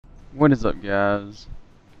What is up, guys?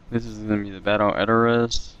 This is gonna be the battle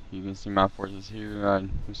edoras. You can see my forces here. I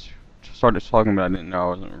just started talking, but I didn't know I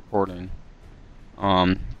wasn't recording.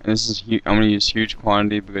 And this is I'm gonna use huge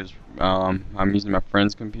quantity because I'm using my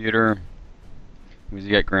friend's computer. Because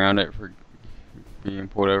he got grounded for being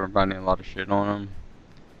pulled over and finding a lot of shit on him.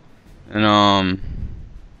 And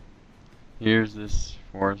here's this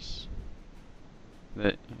force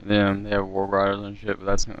that they have war riders and shit, but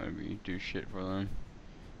that's not gonna do shit for them.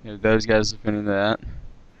 You have those guys defending that.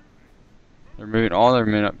 They're moving all their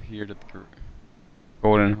men up here to the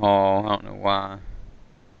Golden Hall. I don't know why.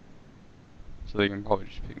 So they can probably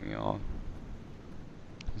just pick me off.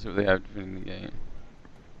 That's what they have defending the gate.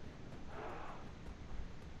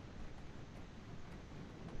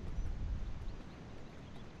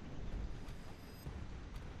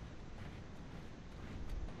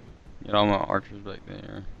 Get all my archers back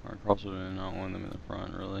there. Or across the room. I don't want them in the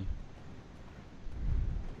front, really.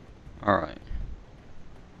 Alright.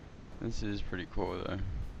 This is pretty cool, though.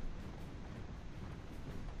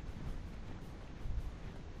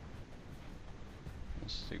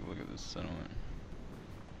 Let's take a look at this settlement.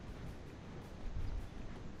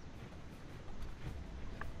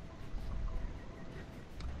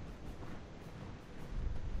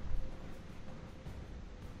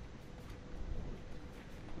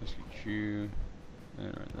 Let's get you.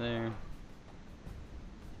 And right there.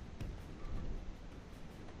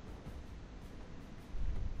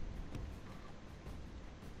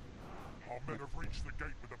 Our men have reached the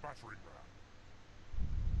gate with a battering ram.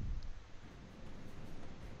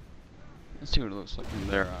 Let's see what it looks like from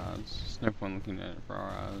their eyes. There's no point looking at it for our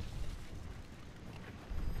eyes.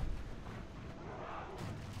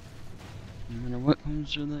 No matter what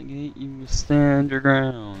comes through that gate, you will stand your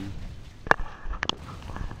ground.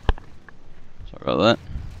 Sorry about that.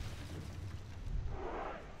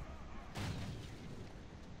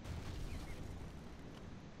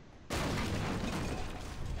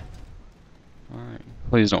 Alright,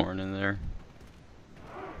 please don't run in there.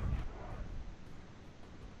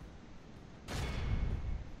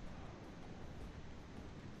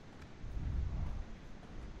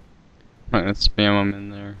 I'm gonna spam them in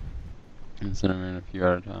there and send them in a few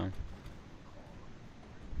at a time.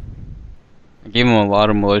 I gave them a lot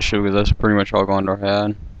of militia because that's pretty much all Gondor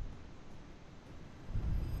had.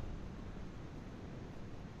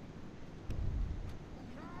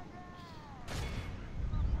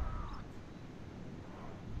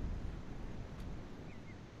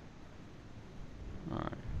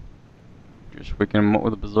 Alright. Just wicking them up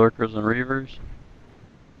with the berserkers and reavers.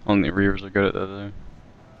 Only reavers are good at that though.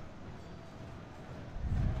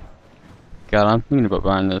 God, I'm thinking about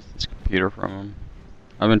buying this computer from him.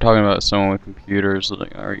 I've been talking about someone with computers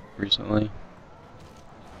like recently.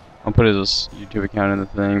 I'll put his YouTube account in the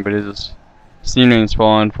thing, but his Steam name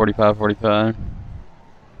spawn 4545.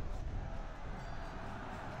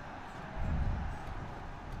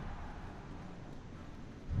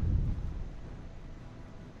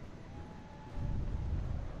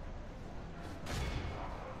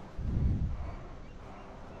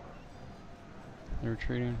 They're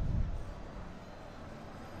retreating.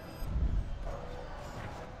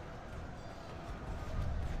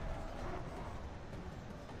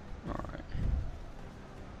 Alright.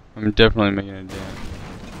 I'm definitely making a dent.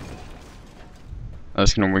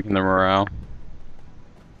 That's gonna weaken the morale.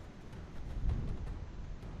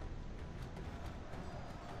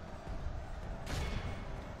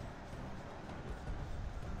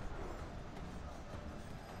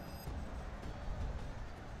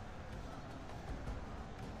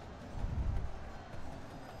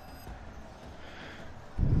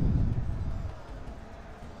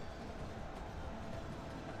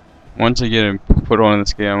 Once I get it put on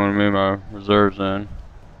this game, I'm gonna move my reserves in.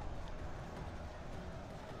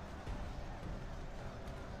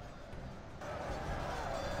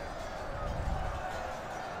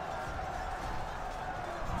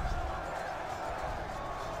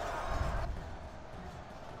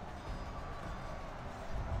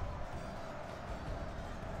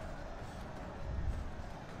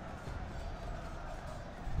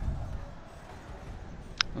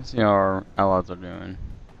 Let's see how our allies are doing.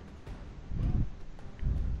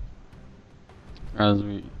 As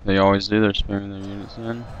they always do, they're spamming their units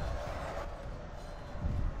in.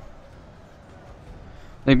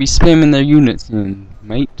 They be spamming their units in,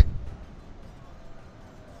 mate.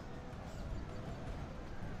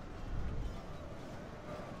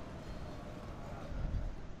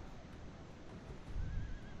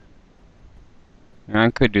 And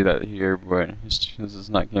I could do that here, but this is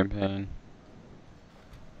not campaign.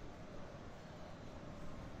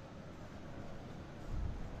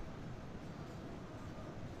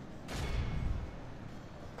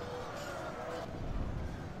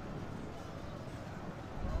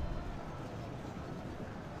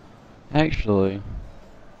 Actually,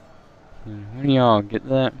 can one of y'all get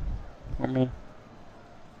that for me?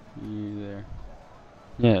 You there?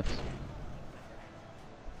 Yes.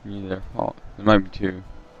 You there? Oh, there might be two.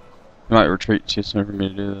 It might retreat too soon for me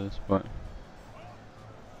to do this, but.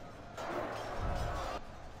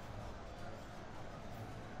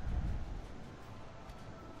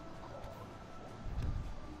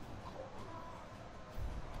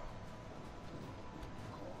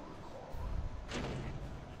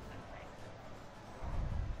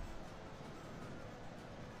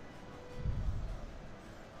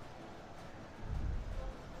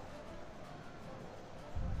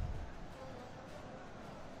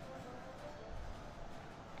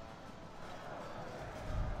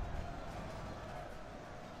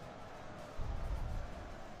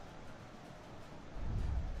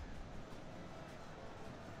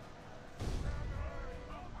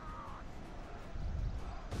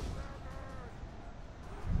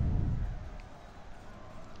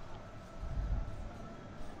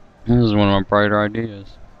 This is one of my brighter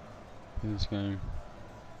ideas in this game.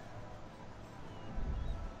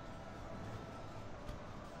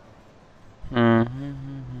 We're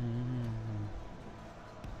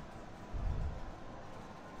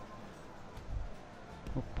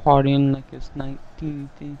partying like it's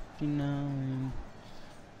 1959.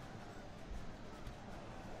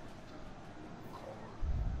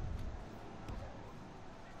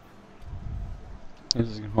 This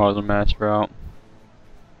is gonna cause a mass route.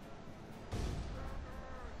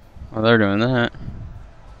 Oh, they're doing that.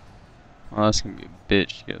 Oh, that's gonna be a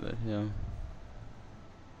bitch to get that hill.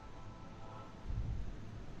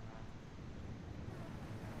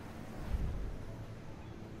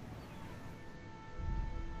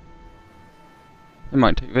 They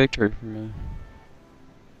might take victory from me.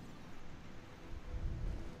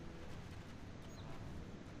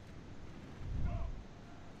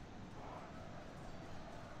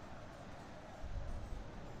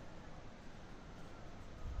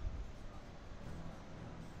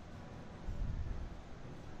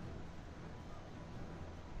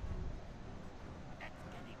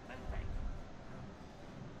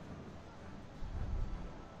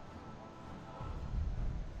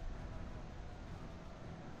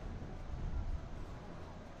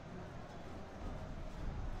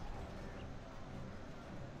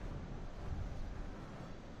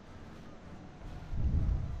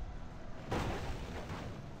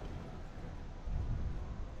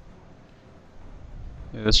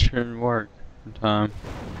 Yeah, this shouldn't work in time.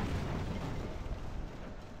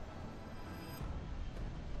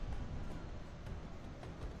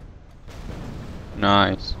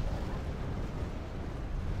 Nice.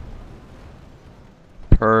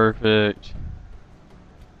 Perfect.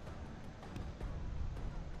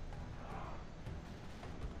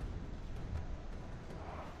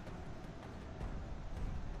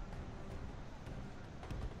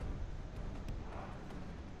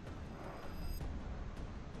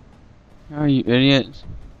 Oh, you idiots.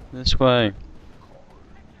 This way.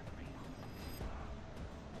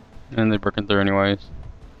 And they're breaking through anyways.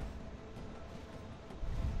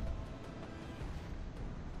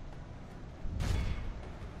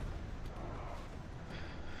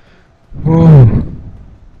 Whoa.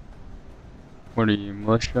 What are you,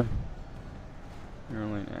 militia? You're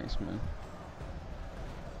only an axeman.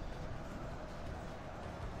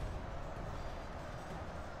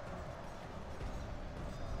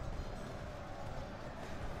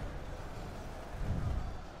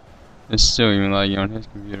 It's still even lagging on his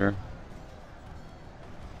computer.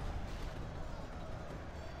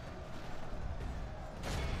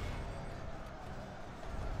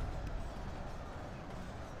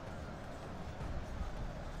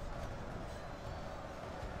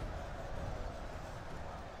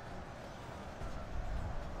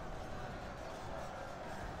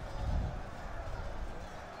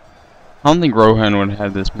 I don't think Rohan would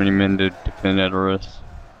have this many men to defend edoras.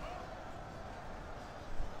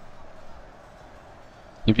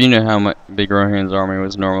 If you know how much big Rohan's army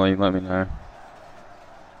was normally, let me know.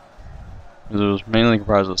 Because it was mainly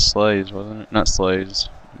comprised of slaves, wasn't it? Not slaves.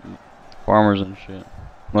 Farmers and shit.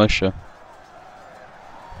 Militia.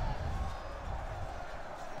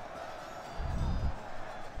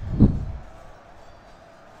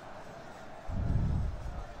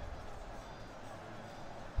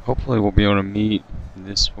 Hopefully we'll be able to meet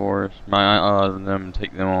this force, my odds and them, and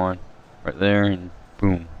take them on. Right there, and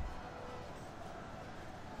boom.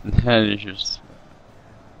 That is just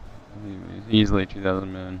easily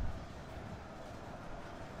 2,000 men.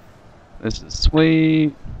 This is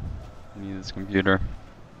sweet. I need this computer.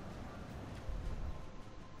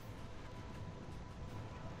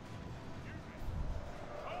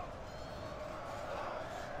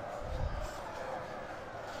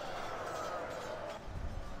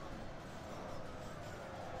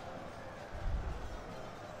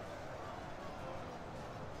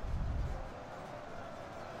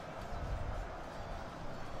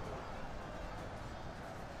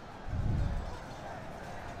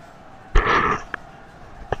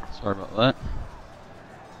 Sorry about that.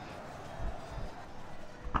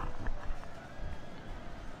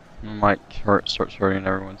 My mic starts hurting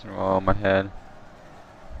every once in a while on my head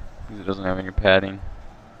because it doesn't have any padding.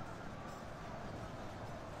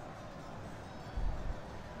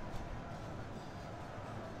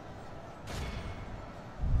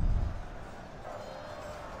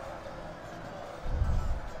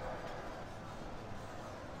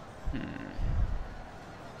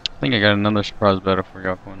 I think I got another surprise battle for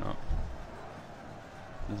y'all coming up.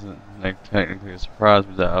 This isn't like technically a surprise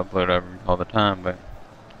because I upload all the time, but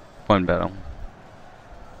fun battle.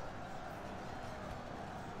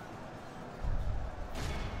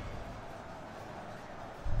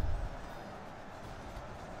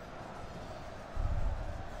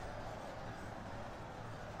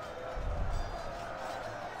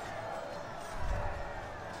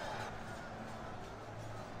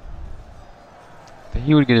 If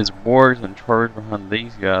he would get his wards and charge behind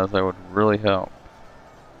these guys, that would really help.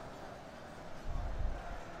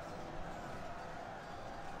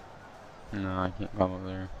 No, I can't climb over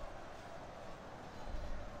there.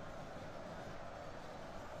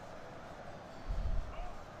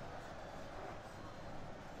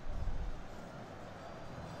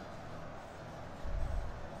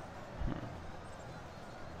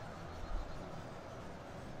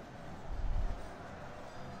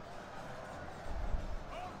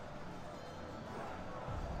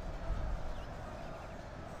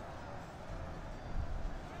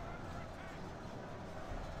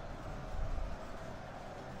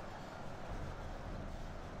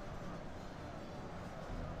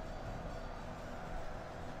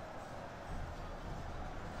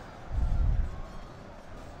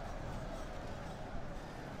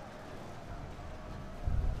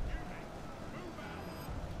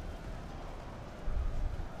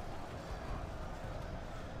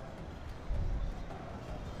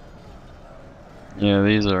 Yeah,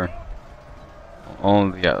 these are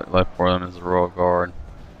only left for them is the Royal Guard.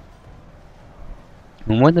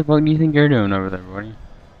 And what the fuck do you think you're doing over there, buddy?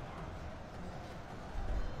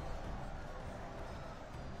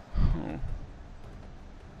 Oh.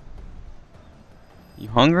 You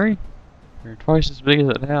hungry? You're twice as big as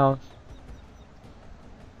that house.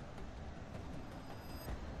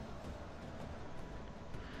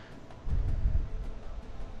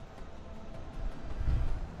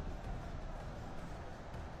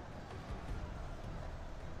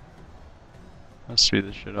 Let's speed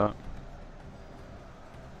this shit up.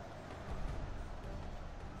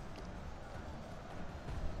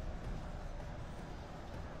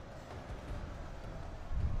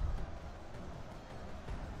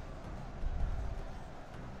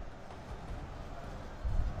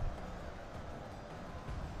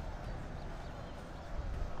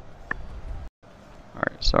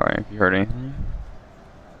 Alright, sorry if you heard anything.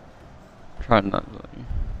 Try not to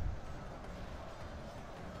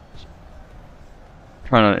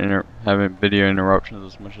have video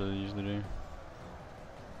interruptions as much as I usually do.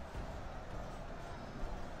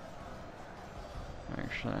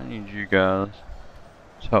 Actually, I need you guys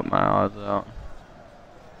to help my odds out.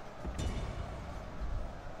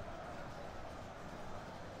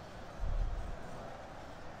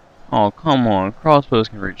 Oh, come on. Crossbows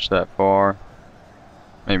can reach that far.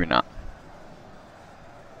 Maybe not.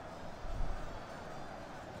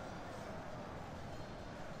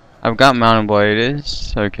 I've got Mountain Blade.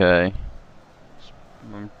 It's okay.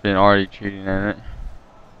 I've been already cheating in it.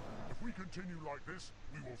 If we continue like this,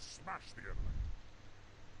 we will smash the enemy.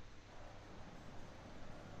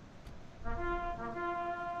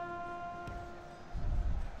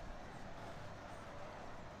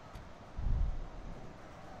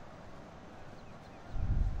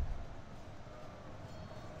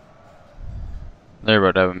 They're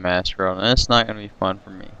about to have a massacre on it. That's not going to be fun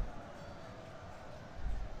for me.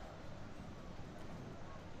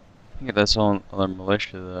 I think that's all other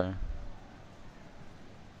militia though.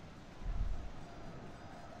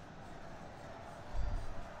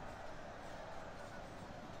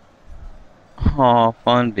 Oh,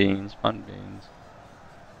 fun beans, fun beans.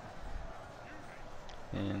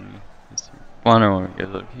 And it's funner when it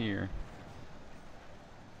goes up here.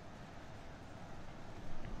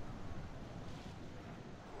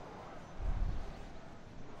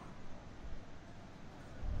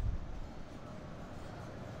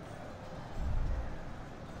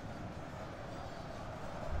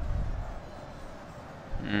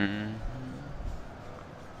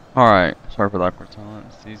 Alright, sorry for the awkward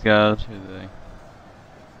silence. These guys, who are they?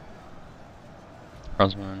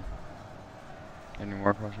 Crossman. Any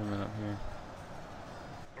more crossmen up here?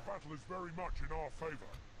 The battle is very much in our favor.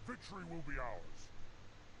 Victory will be ours.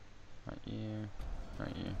 Not you.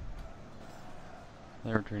 Not you.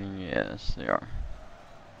 They're retreating, yes, they are.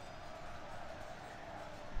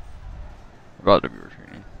 About to be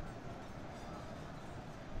retreating.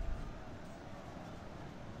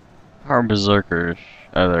 Our berserkers.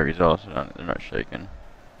 Oh, there he's also done it. They're not shaking.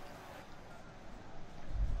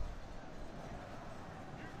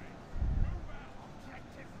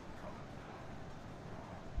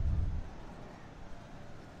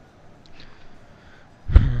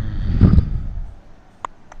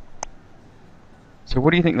 So,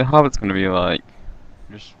 what do you think the Hobbit's gonna be like?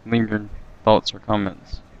 Just leave your thoughts or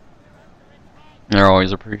comments. They're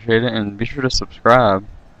always appreciated, and be sure to subscribe.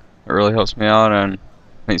 It really helps me out and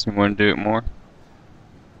makes me want to do it more.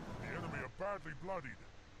 The enemy are badly bloodied.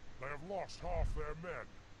 They have lost half their men.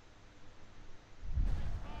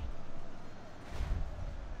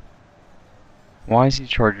 Why is he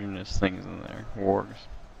charging his things in there? Wargs.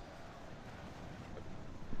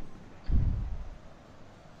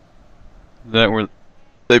 Is that where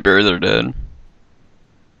they bury their dead?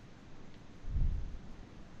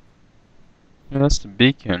 Yeah, that's the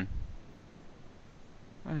beacon.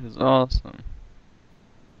 That is awesome.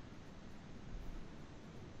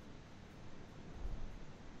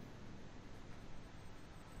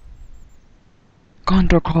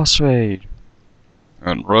 Gondor Crossfade!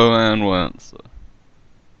 And Rowan wins.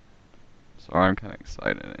 So I'm kind of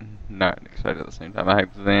excited and not excited at the same time. I have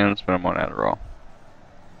exams, but I'm on Adderall.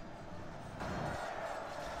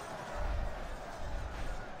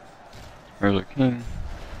 There's a king.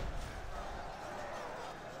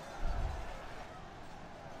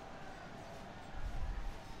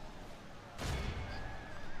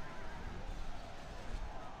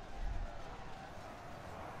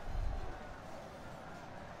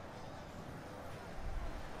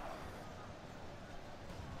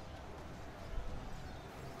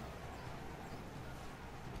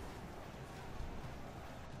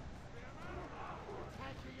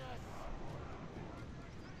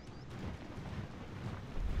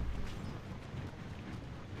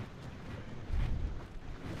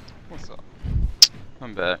 What's up?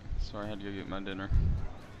 I'm back. Sorry, I had to go get my dinner.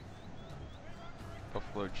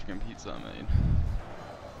 Buffalo chicken pizza I made.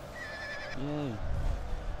 Yay.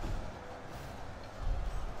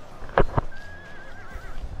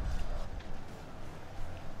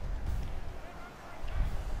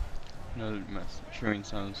 No, my chewing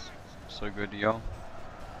sounds so good to y'all.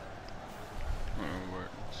 I don't know where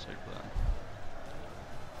to say for that.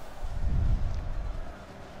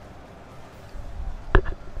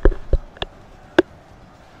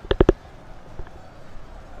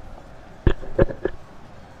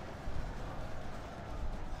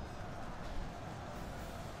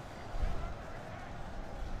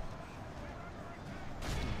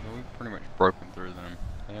 We've pretty much broken through them.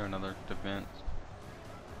 They have another defense.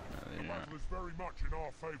 No, they The do not. battle is very much in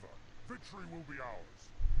our favor. Victory will be ours.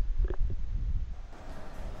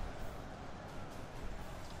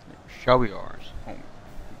 It shall be ours. Oh, it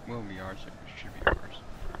will be ours. It should be ours.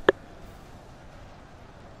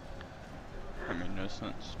 That made no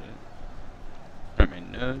sense, did it? That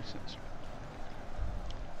made no sense.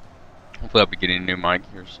 Hopefully I'll be getting a new mic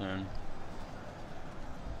here soon.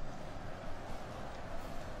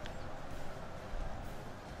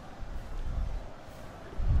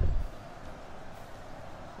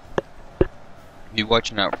 Be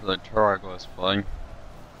watching out for the Turok Let's Play.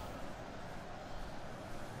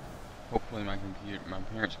 Hopefully my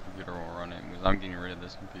parents' computer will run it, because I'm getting rid of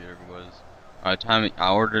this computer, because by the time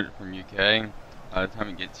I ordered it from UK, by the time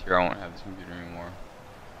it gets here I won't have this computer anymore.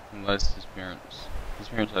 Unless his parents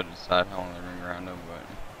have to decide how long they ring around him, but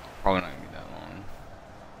probably not gonna be that long.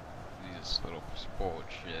 He's just a little spoiled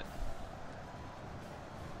shit.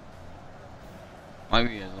 Might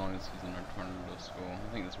be as long as he's in a tornado school.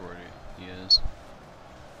 I think that's where he is.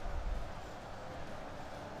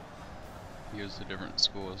 He goes to different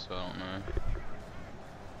schools, so I don't know.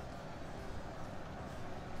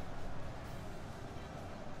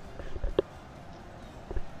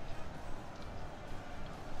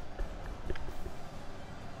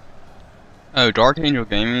 Oh, Dark Angel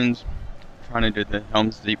Gaming's trying to do the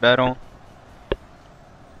Helm's Deep battle.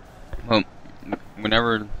 Well,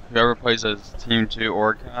 whoever plays as Team 2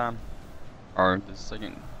 Orca, or the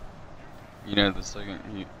second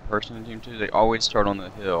person in Team 2, they always start on the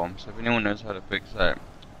hill. So if anyone knows how to fix that,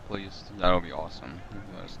 please, that'll be awesome.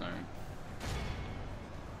 Let us know.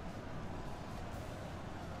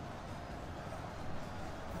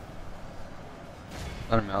 Is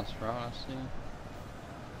that a mouse route I see?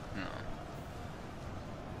 No.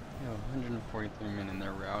 You know, 143 men in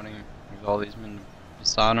there routing. There's all these men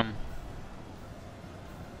beside them.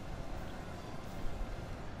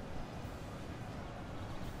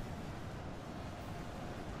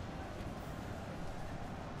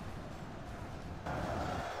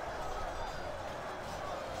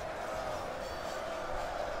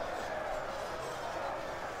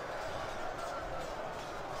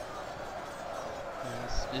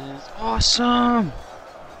 This is awesome!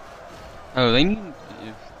 Oh, they need,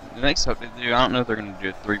 if the next update they do, I don't know if they're going to do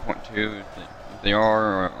a 3.2, if they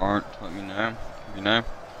are or aren't, let me know, if you know.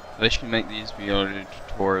 They should make these be able to do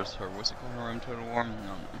tutorials, or what's it called in Rome Total War? I don't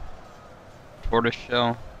know. Tortoise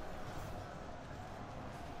shell.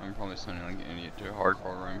 I'm probably sounding like an idiot to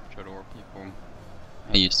hardcore Rome Total War people.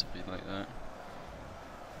 I used to be like that.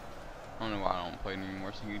 I don't know why I don't play it anymore,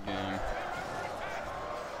 it's a good game.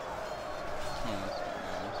 Oh, let's go,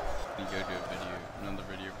 guys. Let me go do a video, another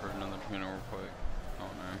video for another channel real quick. I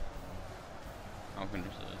don't know. I'll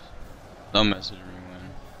finish this. They'll message me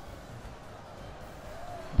when.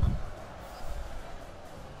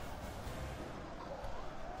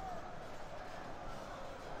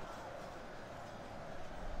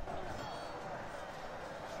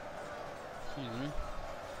 Excuse me.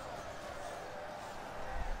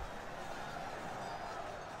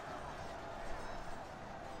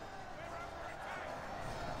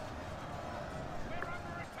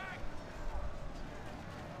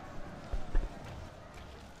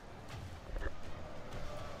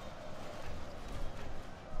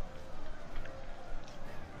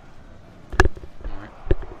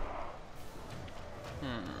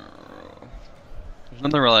 There's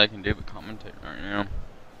nothing really I can do but commentate right now.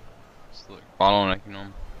 Just like bottlenecking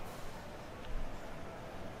them.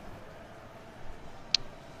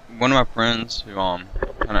 One of my friends who kind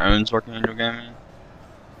of owns Archangel Gaming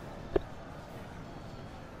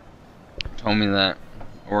told me that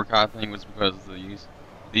Orca thing was because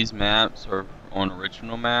these maps are on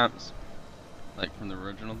original maps, like from the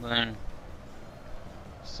original thing.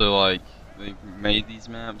 So like they made these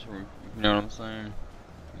maps, or you know what I'm saying?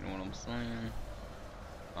 You know what I'm saying?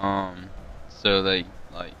 So they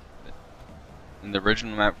like in the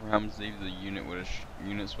original map for Helm's Deep, the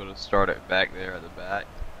units would have started back there at the back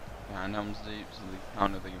behind Helm's Deep. So I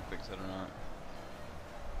don't know if they can fix it or not.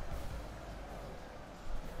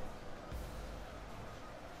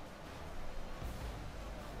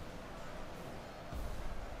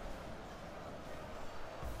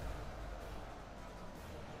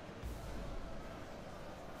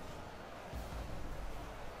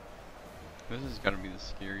 This has got to be the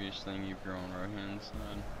scariest thing you've grown Rohan's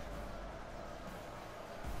side.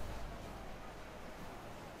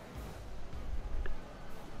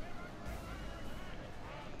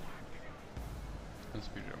 Let's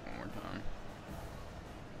speed it up one more time.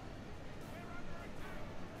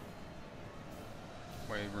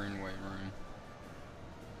 Wavering,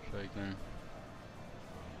 shaking.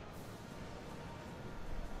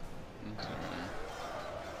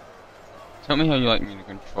 Tell me how you like me to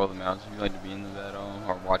control the mouse. If you like to be in the battle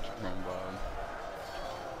or watch it from above.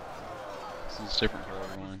 This is different for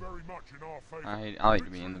everyone. I like to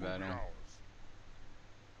be in the battle.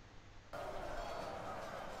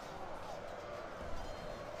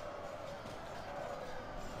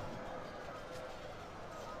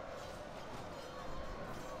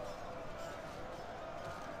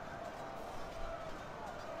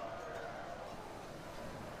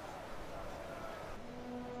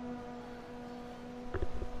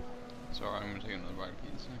 Sorry, I'm gonna take another bite of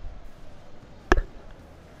pizza.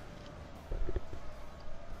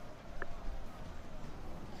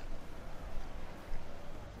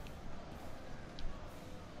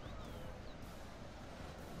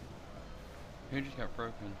 Who just got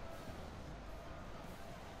broken?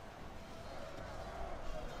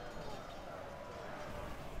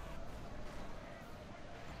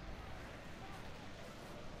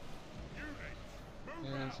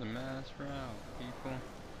 It's a mass route, people.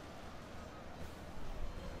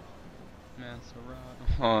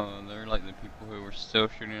 Oh, they're like the people who were still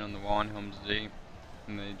shooting on the wall in Helm's Deep,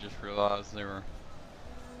 and they just realized they were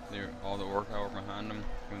all the orc were behind them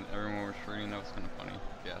when everyone was shooting. That was kind of funny,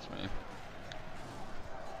 if you ask me.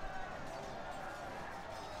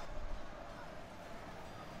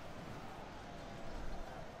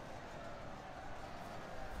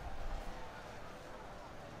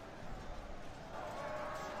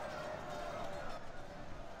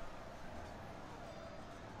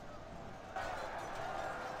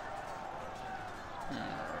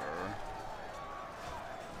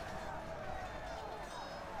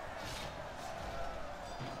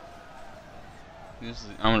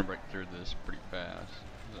 I'm gonna break through this pretty fast.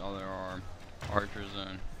 All there are archers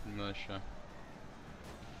and militia.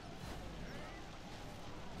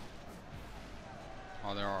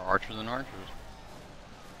 All there are archers and archers.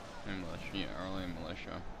 And militia, yeah, early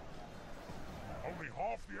militia. Only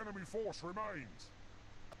half the enemy force remains.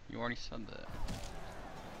 You already said that.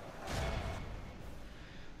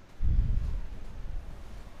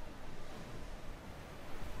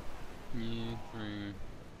 Yeah,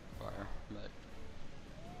 fire, back.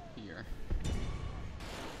 there.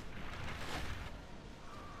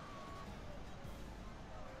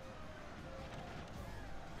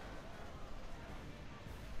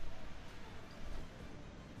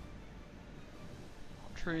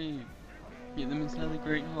 Tree. Get them inside the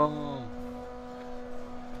Great Hall.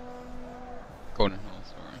 Golden Hall,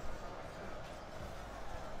 sorry.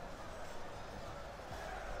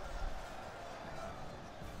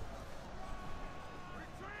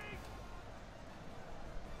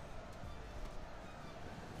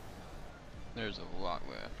 There's a lot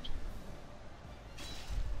left.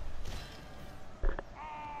 We're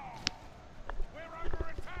under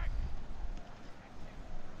attack!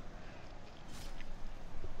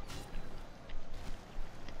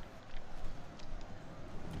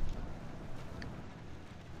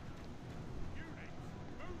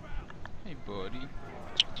 Hey, buddy.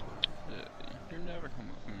 You're never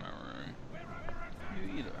coming up in my room. You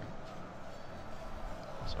either.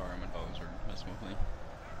 Sorry, my dogs are messing with me.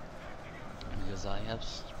 Because I have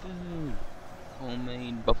food.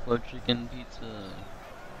 Homemade buffalo chicken pizza.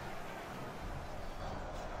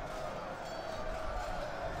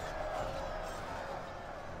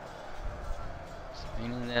 It's a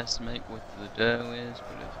pain in the ass to make what the dough is,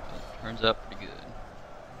 but it turns out pretty good.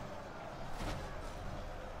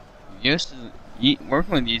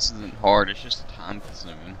 Working with yeast isn't hard, it's just time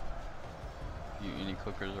consuming. If any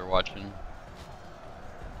cookers are watching.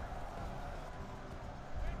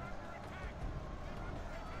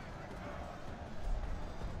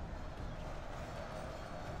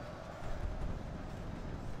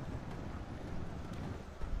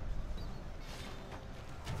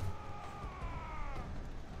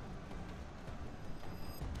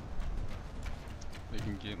 They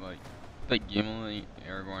can get like Gimli,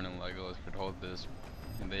 Aragorn, and Legolas could hold this,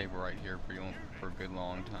 and they were right here for a good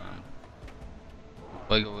long time.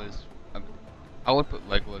 Legolas, I would put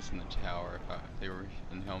Legolas in the tower if they were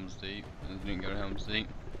in Helm's Deep and didn't go to Helm's Deep.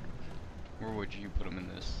 Where would you put them in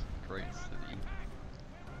this great city?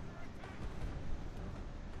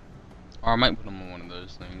 Or I might put him on one of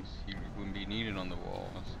those things. He wouldn't be needed on the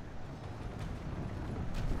walls.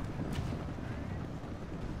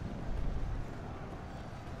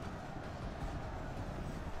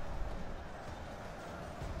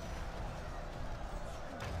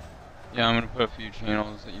 Yeah, I'm gonna put a few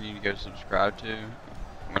channels that you need to go subscribe to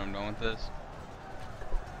when I'm done with this.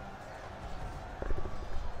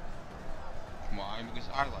 Why? Because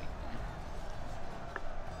I like them.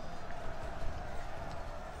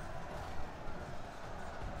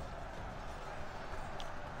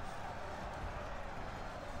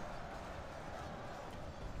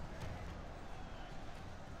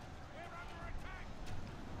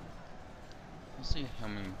 Let's see how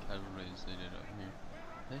many casualties they did up here.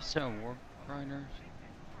 They sell war grinders.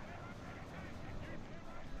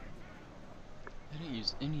 They didn't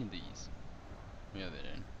use any of these. Yeah, they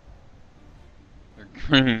did. They're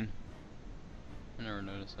green. I never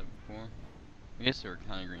noticed that before. I guess they were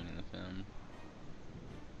kind of green in the film.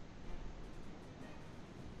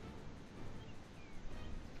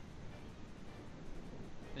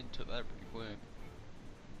 They took that pretty quick.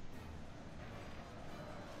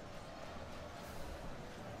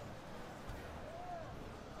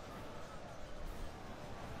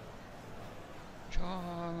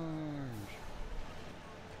 Charge!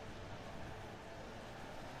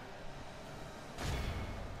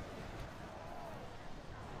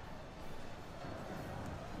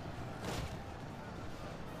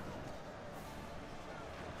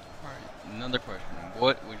 Alright, another question.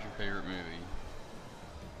 What was your favorite movie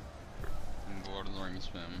in the Lord of the Rings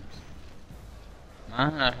films?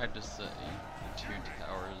 Mine, I had to say, The Two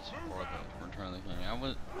Towers or The Return of the King.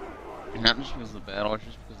 Not just because of the battle, it's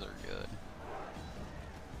just because they're good.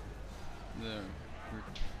 The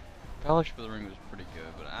Fellowship of the Ring was pretty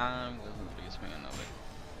good, but I wasn't the biggest fan of it.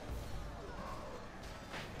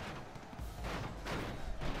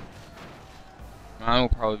 Mine will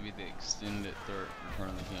probably be the extended third Return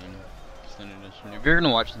of the King extended edition. If you're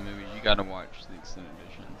gonna watch the movies, you gotta watch the extended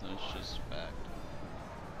editions. It's just a fact.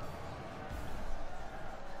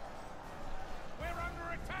 We're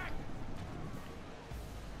under attack!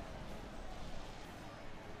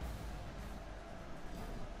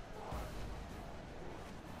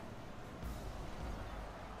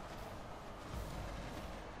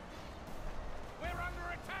 We're under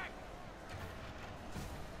attack!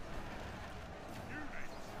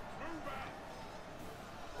 Units, move out!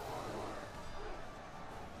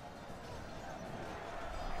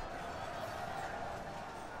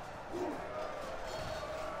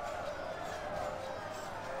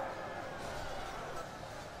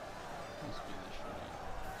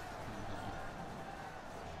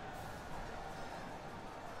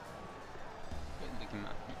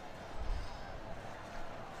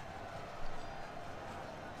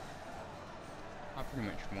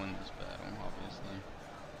 won this battle, obviously.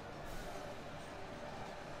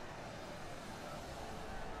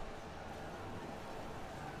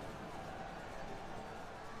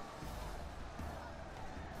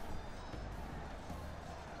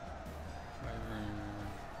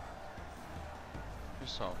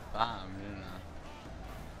 Just saw 5, didn't I?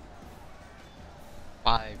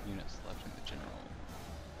 5 units left in the general.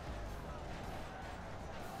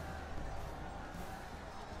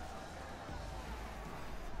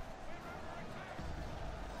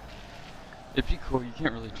 It'd be cool, you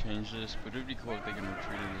can't really change this, but it'd be cool if they can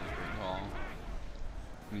retreat into the Great Hall.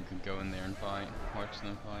 And you could go in there and fight, watch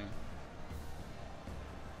them fight.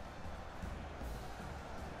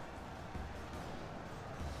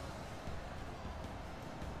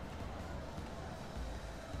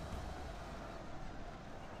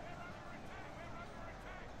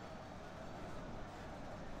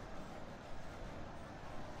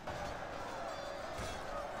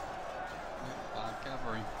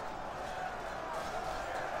 Cavalry.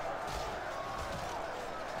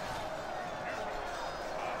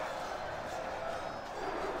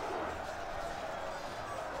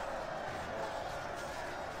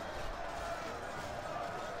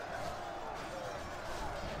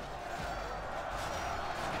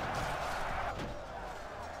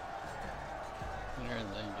 There they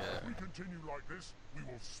go. If we continue like this, we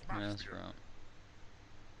will smash That's you. right.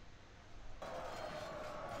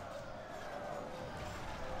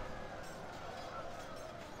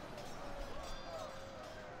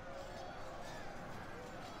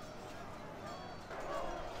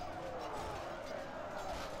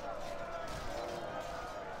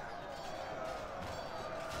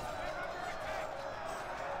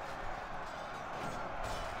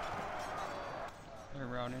 They're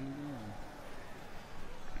routing again.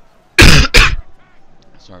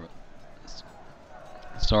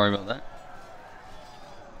 Sorry about that.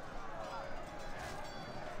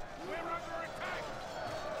 We're under attack.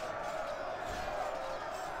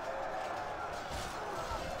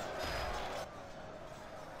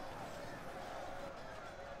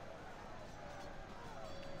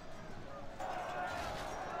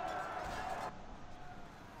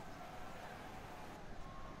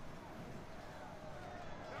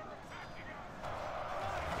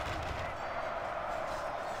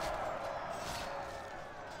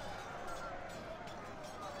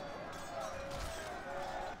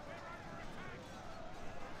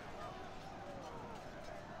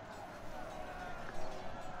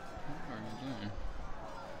 What are you doing?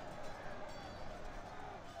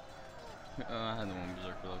 I had the one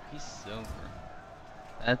berserker low. He's silver.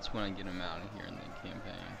 That's when I get him out of here in the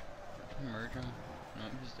campaign. Can I merge him? No,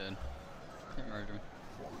 he's dead. Can't merge him.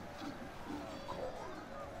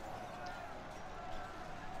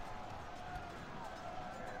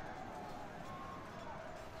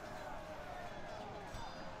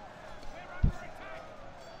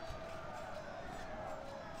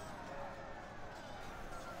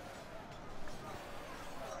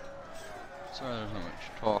 Sorry there's not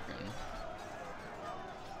much talking.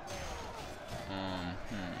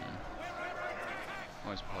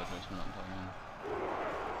 Always apologize for not talking.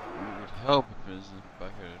 It would help if I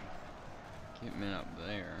could get men up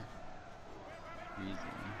there. Easy.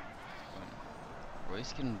 But at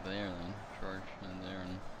least get him there then. Charge in there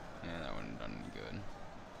and yeah, that wouldn't have done any good.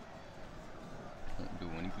 Won't do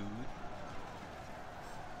any good.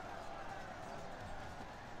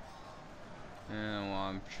 Yeah, well,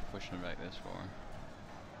 I'm pushing it back this far.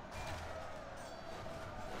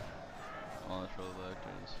 All that's really left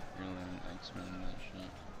is really an X-Men and that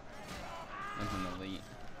shit. Like an elite.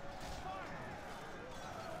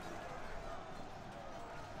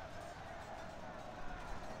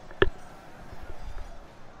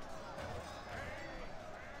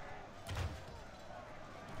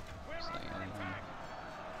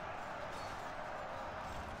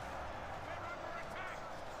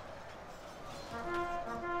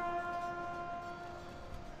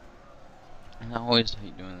 And I always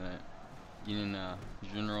hate doing that. Getting a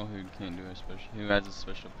general who can't do a special, who has a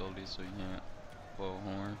special ability, so you can't blow a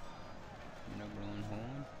horn. You know, blowing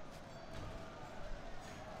horn.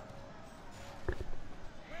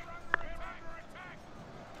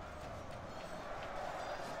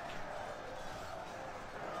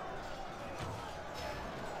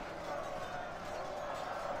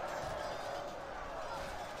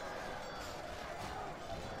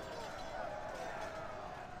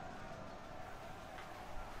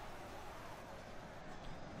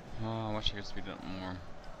 Oh, I wish I could speed it up more.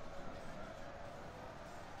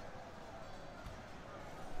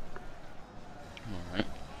 Alright.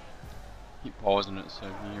 Keep pausing it so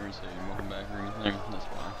if you hear me say welcome back or anything, that's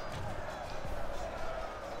why.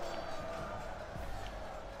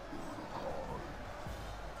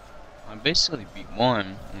 I basically beat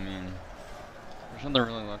one. I mean, there's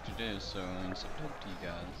nothing really left to do, so I mean, so talk to you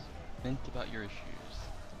guys. Vent about your issues.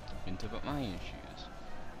 Vent about my issues.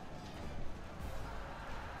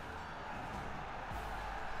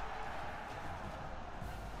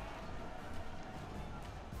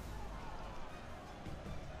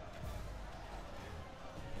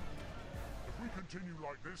 If we continue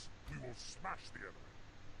like this, we will smash the enemy.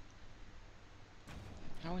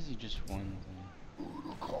 How is he just one thing?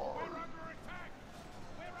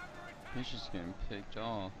 He's just getting picked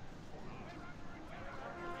off.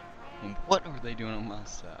 And what are they doing on my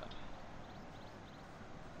side?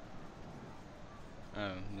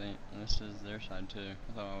 Oh, this is their side too.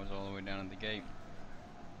 I thought I was all the way down at the gate.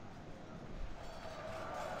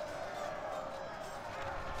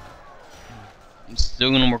 I'm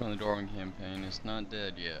still gonna work on the Darwin campaign. It's not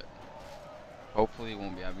dead yet. Hopefully it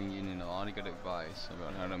won't be. I've been getting a lot of good advice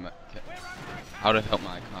about how to help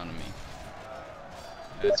my economy.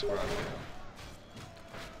 That's where I go.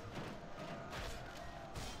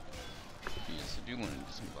 Yes, I do want to do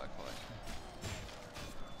some black collection.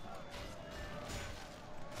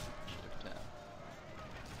 Shift tab.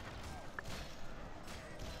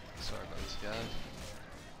 Sorry about this, guys.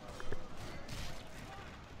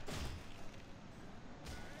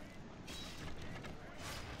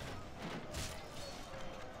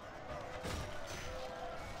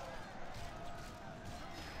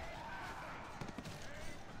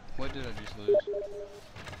 What did I just lose? I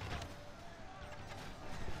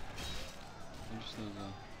just lose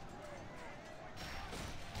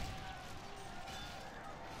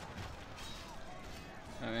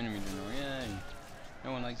oh, enemy journal, yay!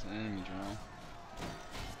 No one likes an enemy journal.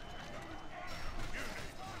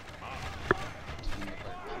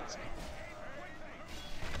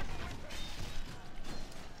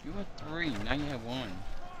 You had 3, now you have 1.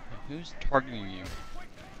 Who's targeting you?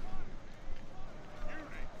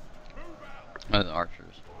 Oh, the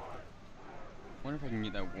archers. Wonder if I can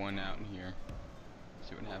get that one out in here.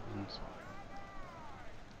 See what happens.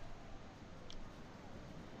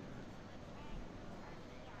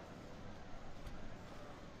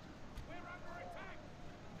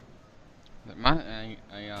 But my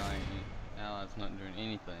AI ally's not doing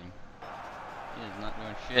anything. He is not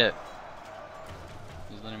doing shit.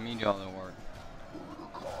 He's letting me do all the work.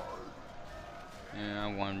 And I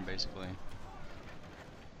won basically.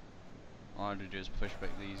 All I had to do is push back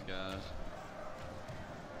these guys.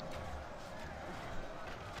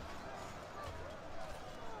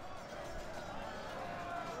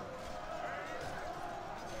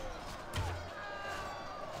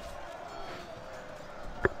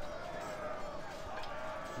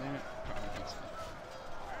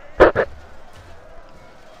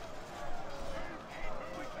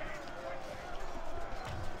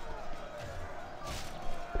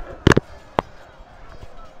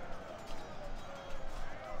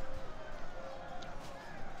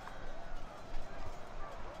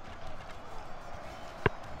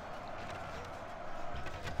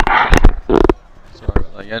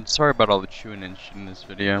 Sorry about all the chewing and shit in this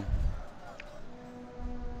video.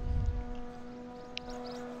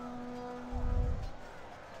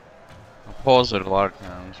 I pause it a lot of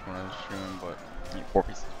times when I was streaming, but I eat 4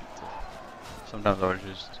 pieces of pizza. Sometimes I was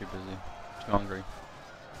just too busy, too hungry.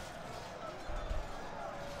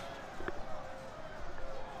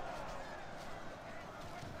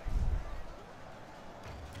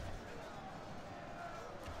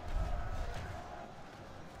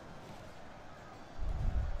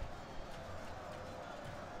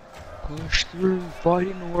 Push through,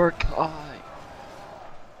 fighting work high.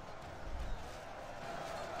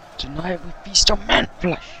 Tonight we feast on man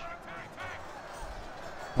flesh.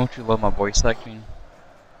 Don't you love my voice acting?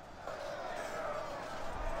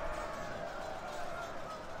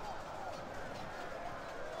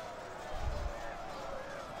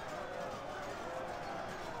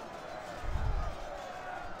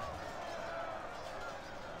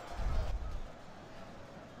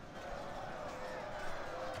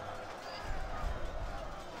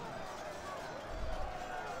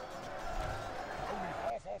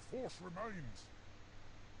 Force remains.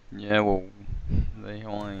 Yeah, well, they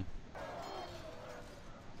only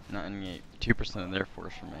 2% of their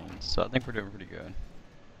force remains, so I think we're doing pretty good.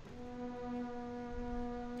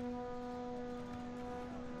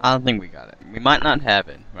 I don't think we got it. We might not have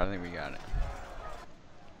it, but I think we got it.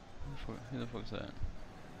 Who the fuck's that?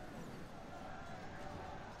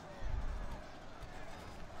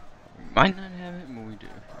 We might not have it, but we do.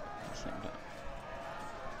 At the same time.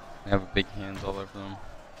 They have big hands all over them.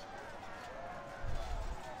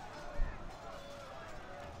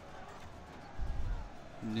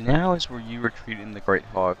 now is where you retreat in the Great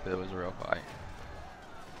Hall if it was a real fight.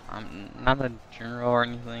 I'm not a general or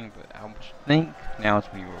anything, but I would think now is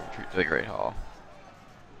when you will retreat to the Great Hall.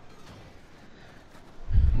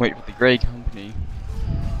 Wait for the Grey Company.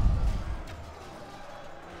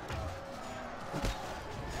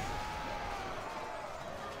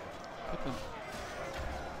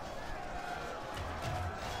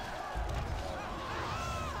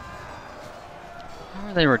 How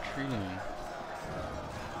are they retreating?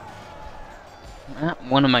 Not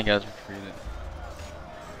one of my guys retreated.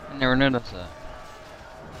 I never noticed that.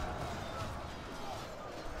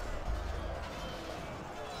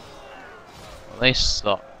 Well, they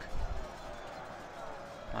suck.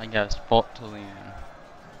 My guys fought till the end.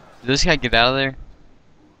 Did this guy get out of there?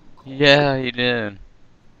 Yeah, he did.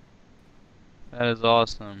 That is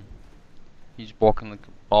awesome. He's walking like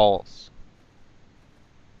a boss.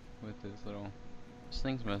 With his little... This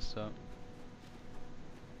thing's messed up.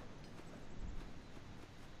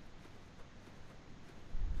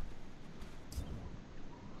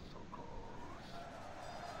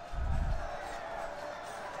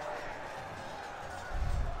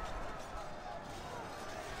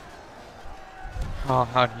 Oh,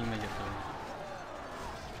 how did he make it through?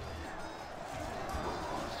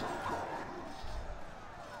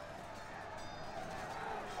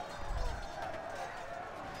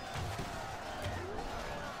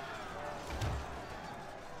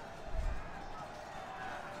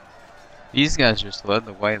 These guys just led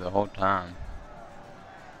the way the whole time.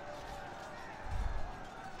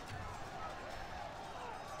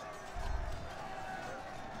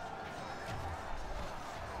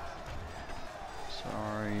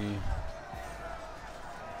 Sorry.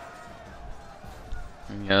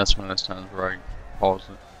 And yeah, that's one of those times where I pause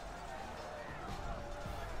it.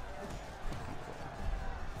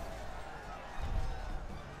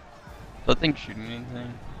 Is that thing shooting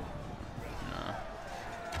anything? No.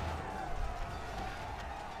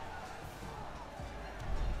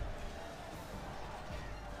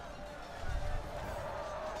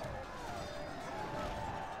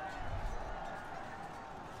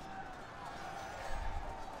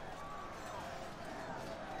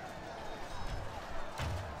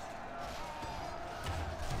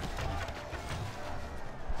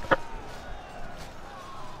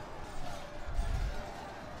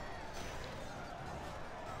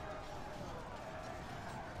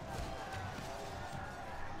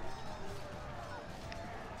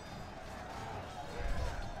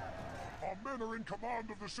 Our men are in command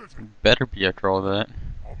of the city. Better be after all that.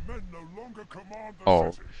 Our men no longer command the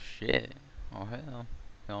Oh city. shit. Oh hell.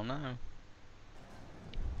 Hell no.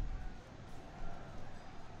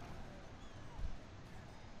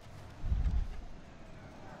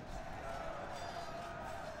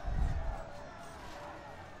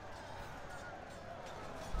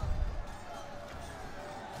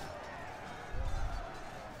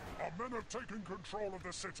 Our men have taken control of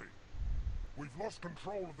the city. We've lost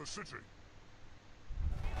control of the city.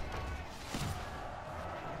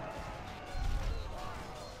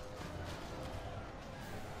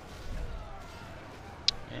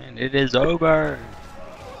 And it is over.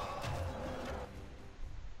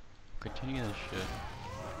 Continue this shit.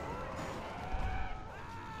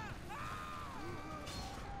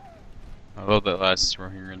 I love that last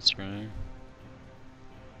Rohingya screen.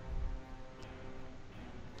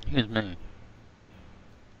 Here's me.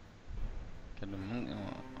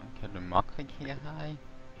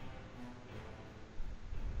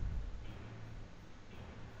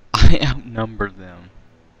 I outnumbered them.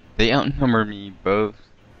 They outnumbered me both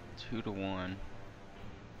 2-1.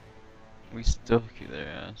 We still kick their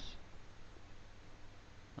ass.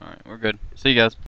 Alright, we're good. See you guys.